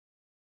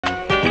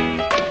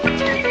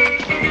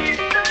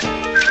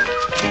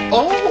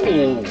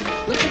Oh,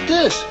 look at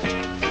this.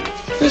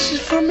 This is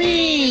for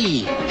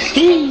me.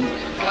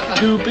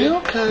 To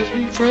Bill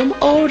Cosby from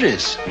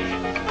Otis.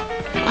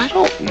 I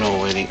don't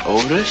know any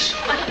Otis.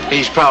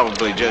 He's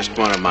probably just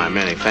one of my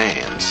many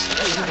fans.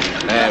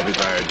 Happy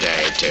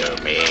birthday to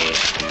me.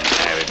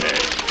 Happy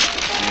birthday.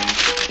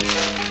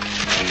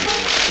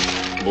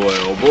 Boy,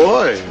 oh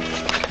boy.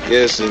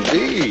 Yes,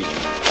 indeed.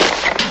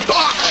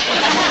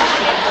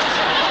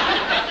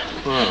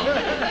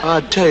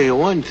 I'll tell you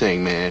one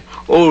thing, man.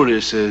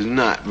 Otis is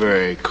not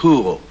very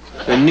cool,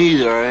 and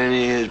neither are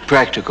any of his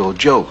practical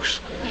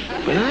jokes.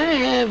 But I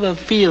have a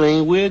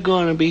feeling we're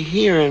going to be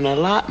hearing a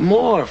lot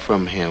more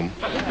from him.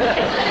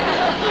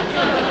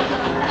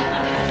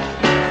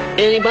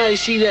 Anybody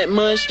see that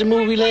monster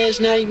movie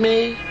last night,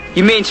 man?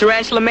 You mean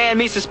Tarantula Man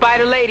meets the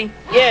Spider Lady?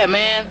 Yeah,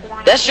 man.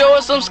 That sure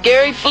was some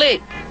scary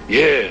flick.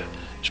 Yeah,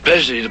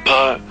 especially the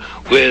part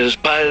where the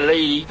spider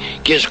lady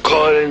gets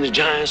caught in the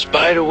giant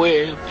spider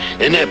web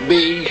and that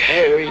big,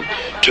 hairy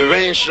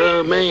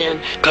tarantula man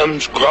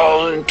comes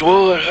crawling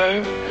toward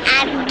her.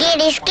 I'm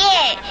getting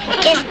scared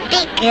just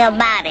thinking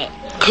about it.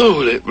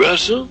 Cool it,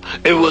 Russell.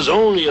 It was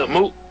only a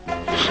No!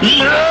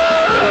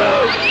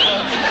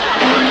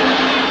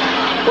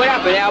 What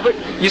happened, Albert?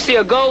 You see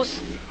a ghost?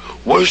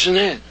 Worse than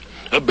that.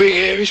 A big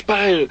hairy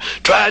spider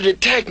tried to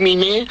attack me,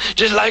 man,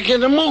 just like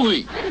in the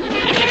movie.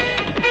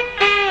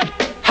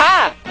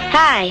 Hi!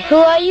 Hi, who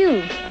are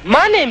you?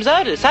 My name's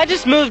Otis. I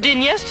just moved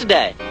in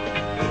yesterday.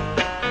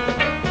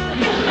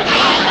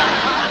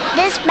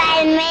 This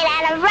spider's made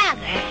out of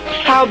rubber.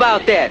 How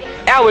about that?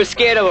 Albert's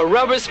scared of a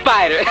rubber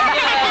spider.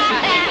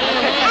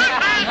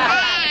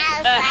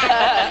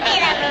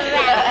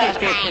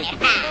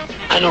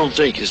 I don't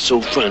think it's so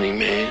funny,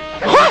 man.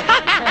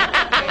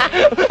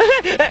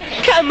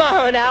 Come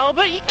on,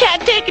 Albert. You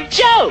can't take a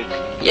joke.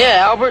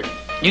 Yeah, Albert.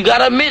 You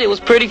gotta admit it was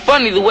pretty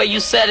funny the way you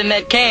sat in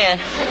that can.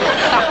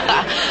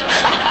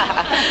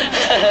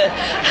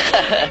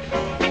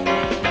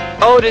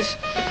 Otis,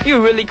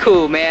 you're really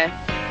cool, man.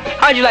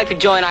 How'd you like to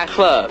join our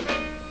club?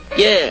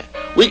 Yeah,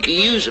 we could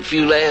use a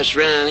few laughs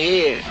around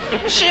here.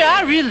 Sure,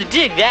 I really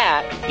dig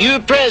that. You're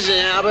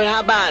president, Albert.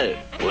 How about it?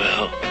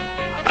 Well,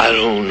 I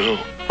don't know.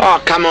 Oh,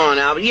 come on,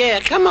 Albert.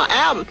 Yeah, come on,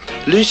 Albert.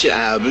 Listen,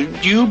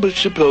 Albert, you were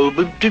supposed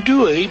to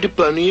do it. Ain't the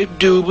funniest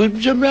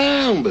dudes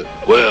around, but...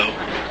 Well,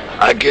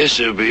 I guess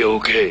it'll be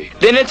okay.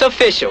 Then it's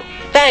official.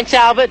 Thanks,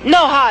 Albert.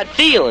 No hard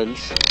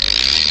feelings.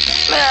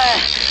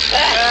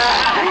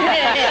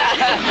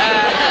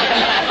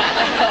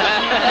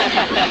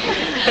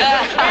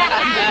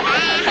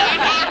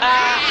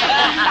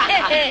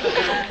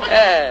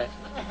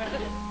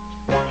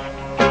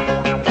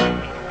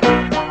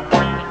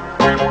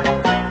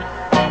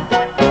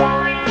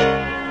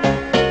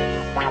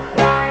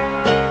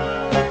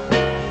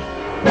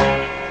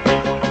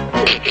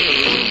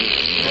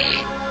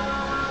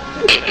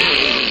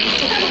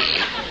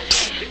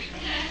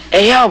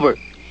 Hey, Albert.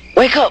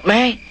 Wake up,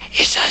 man.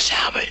 It's us,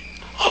 Albert.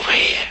 Over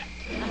here.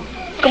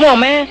 Come on,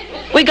 man.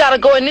 We gotta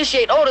go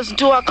initiate Otis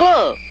into our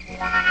club.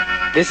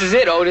 This is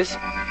it, Otis.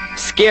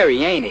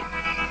 Scary, ain't it?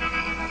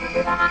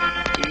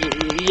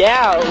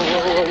 Yeah,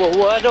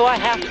 what do I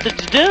have to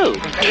do?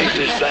 Take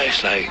this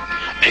flashlight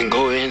and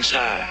go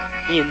inside.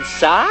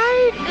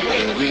 Inside?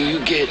 And when you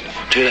get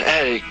to the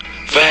attic,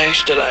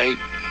 flash the light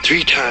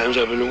 3 times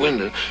up in the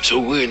window so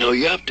we'll know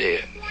you're up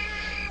there.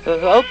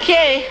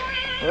 Okay,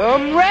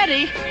 I'm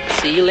ready.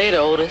 See you later,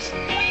 Otis.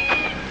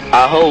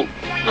 I hope.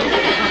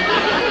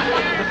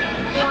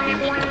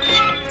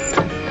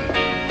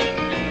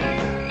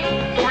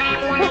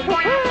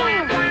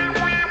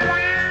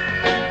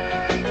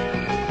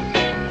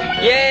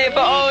 Yay for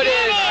Otis!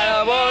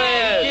 I want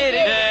it! Get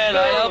it! Yeah,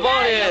 I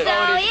want it!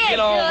 Get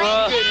on,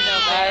 bro!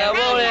 I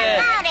want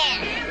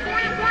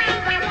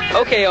it!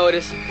 Okay,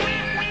 Otis.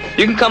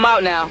 You can come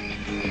out now.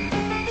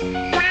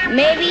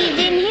 Maybe he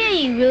didn't hear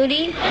you,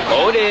 Rudy.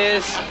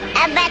 Otis!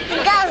 I bet the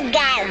ghost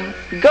got him.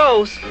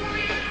 Ghost?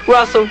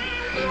 Russell,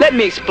 let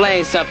me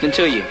explain something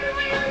to you.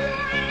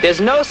 There's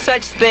no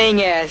such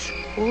thing as...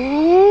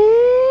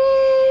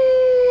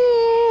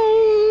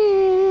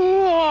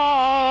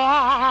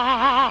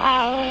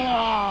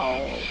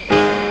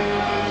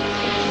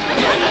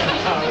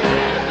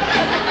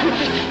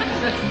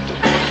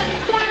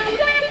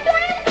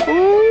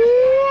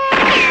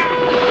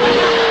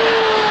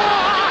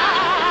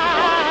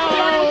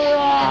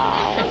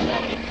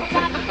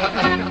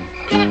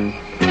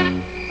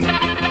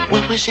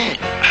 What was that?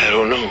 I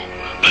don't know,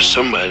 but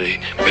somebody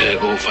better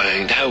go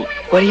find out.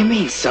 What do you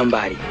mean,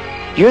 somebody?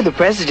 You're the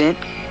president.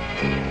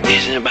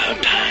 Isn't it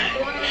about time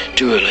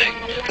to elect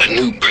a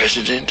new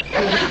president?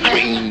 I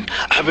mean,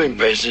 I've been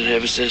president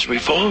ever since we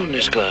formed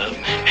this club,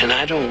 and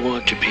I don't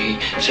want to be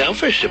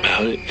selfish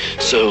about it,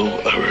 so,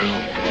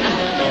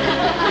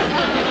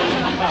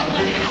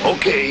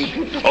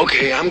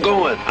 Okay, I'm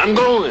going.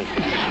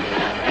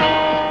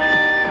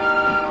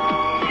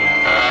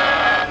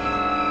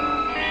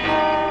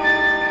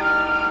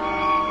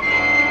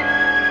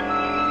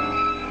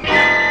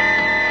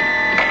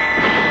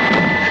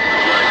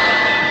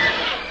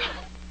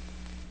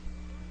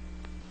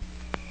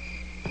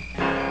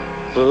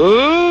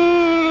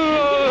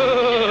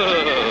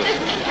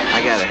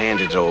 I gotta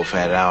hand it to old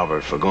fat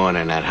Albert for going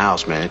in that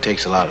house, man. It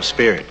takes a lot of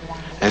spirit.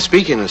 And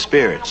speaking of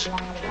spirits...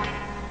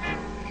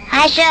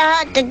 I sure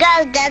hope the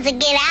ghost doesn't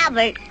get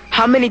Albert.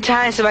 How many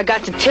times have I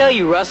got to tell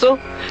you, Russell?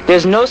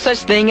 There's no such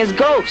thing as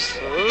ghosts.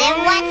 Then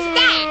what's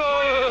that?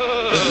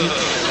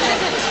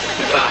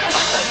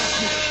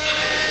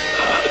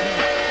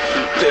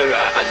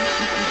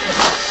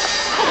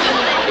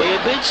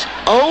 It's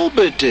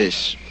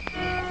Albertus.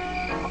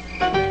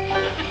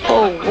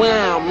 Oh,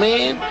 wow,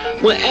 man.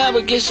 When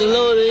Albert gets a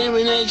load of him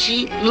in that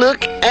sheet,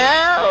 look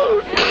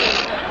out.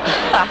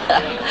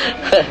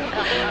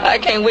 I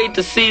can't wait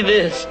to see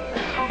this.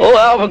 Oh,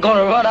 Albert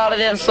gonna run out of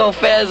there so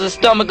fast his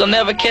stomach will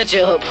never catch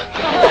up.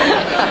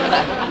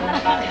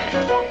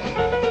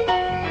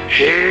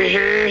 Hey,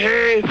 hey,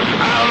 hey,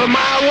 out of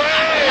my way!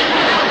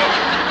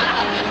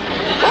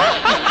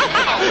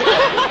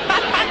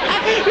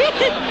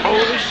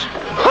 Otis.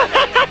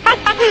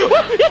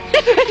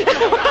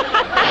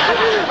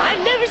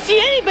 I've never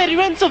seen anybody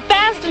run so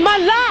fast in my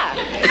life.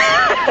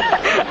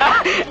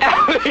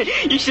 Albert,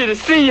 you should have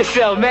seen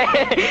yourself, man.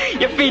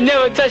 Your feet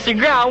never touched the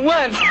ground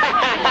once.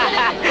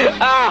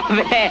 Oh,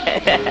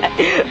 man.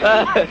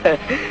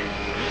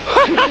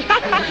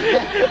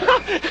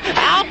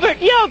 Albert,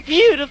 you're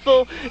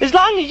beautiful. As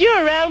long as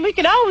you're around, we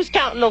can always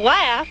count on a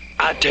laugh.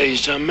 I'll tell you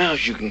something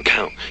else you can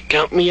count.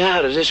 Count me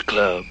out of this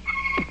club.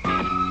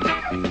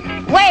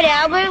 Wait,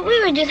 Albert, we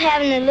were just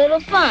having a little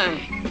fun.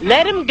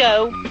 Let him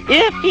go.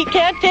 If he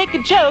can't take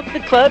a joke, the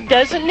club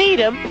doesn't need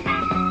him.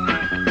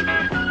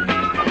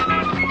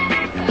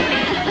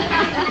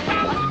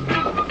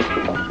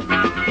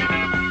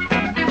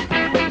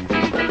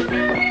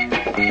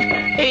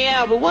 Hey,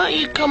 Albert, why don't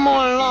you come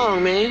on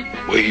along, man?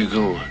 Where you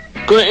going?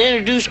 Gonna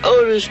introduce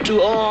Otis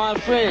to all our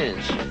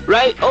friends.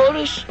 Right,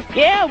 Otis?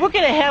 Yeah, we're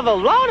gonna have a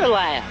lot of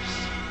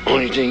laughs.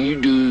 Only thing you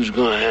do is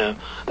gonna have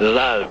a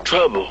lot of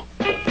trouble.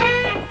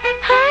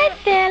 Hi,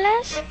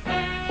 fellas.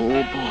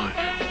 Oh, boy.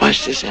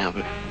 Watch this,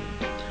 Albert.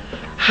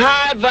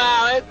 Hi,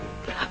 Violet.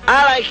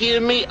 I'd like you to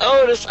meet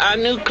Otis, our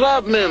new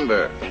club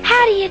member.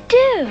 How do you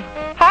do?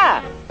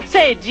 Hi.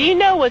 Say, do you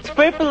know what's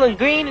purple and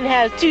green and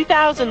has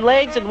 2,000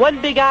 legs and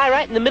one big eye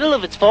right in the middle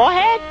of its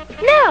forehead?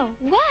 No,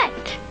 what?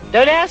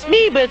 Don't ask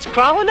me, but it's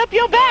crawling up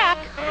your back.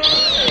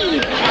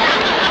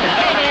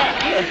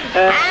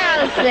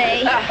 I'll say.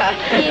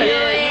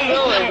 You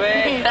know it,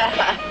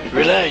 man.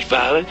 Relax,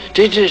 Violet.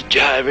 They're just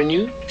jiving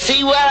you.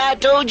 See what I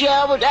told you,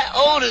 Albert? That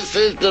Otis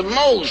is the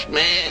most,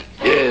 man.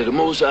 Yeah, the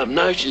most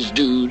obnoxious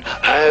dude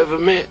I ever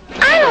met.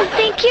 I don't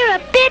think you're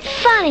a bit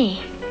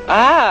funny.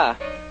 Ah,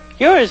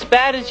 you're as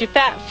bad as your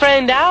fat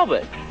friend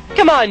Albert.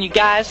 Come on, you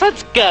guys,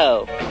 let's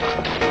go.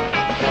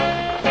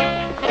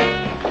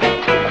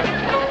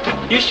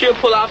 You sure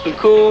pull off some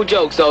cool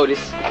jokes,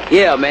 Otis.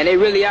 Yeah, man, they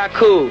really are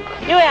cool.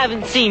 You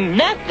haven't seen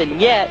nothing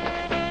yet.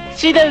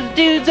 See those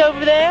dudes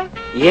over there?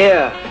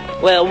 Yeah.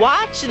 Well,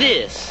 watch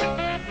this.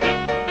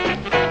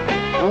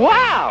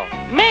 Wow,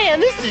 man,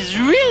 this is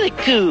really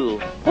cool.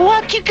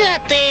 What you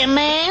got there,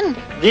 man?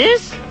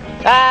 This?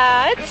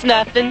 It's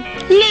nothing.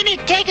 Let me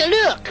take a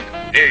look.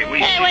 Hey,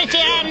 Hey, wait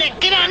till I'm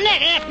get on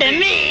that after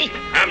me.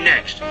 I'm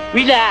next.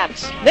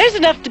 Relax. There's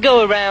enough to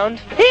go around.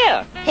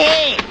 Here.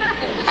 Hey,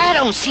 I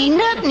don't see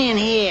nothing in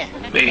here.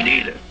 Me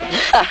neither.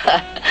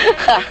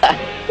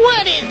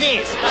 What is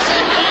this?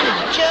 Some kind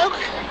of joke?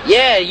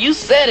 Yeah, you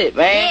said it,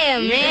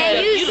 man. Yeah,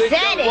 man, you good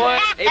said joke, it. boy.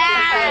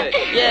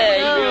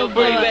 Yeah, you real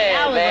pretty bad,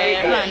 That was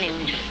man. very funny.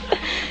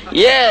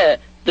 Yeah,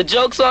 the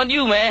joke's on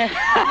you, man.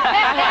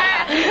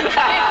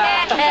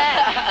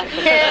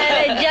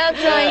 The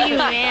joke's on you,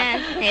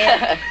 man.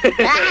 Yeah.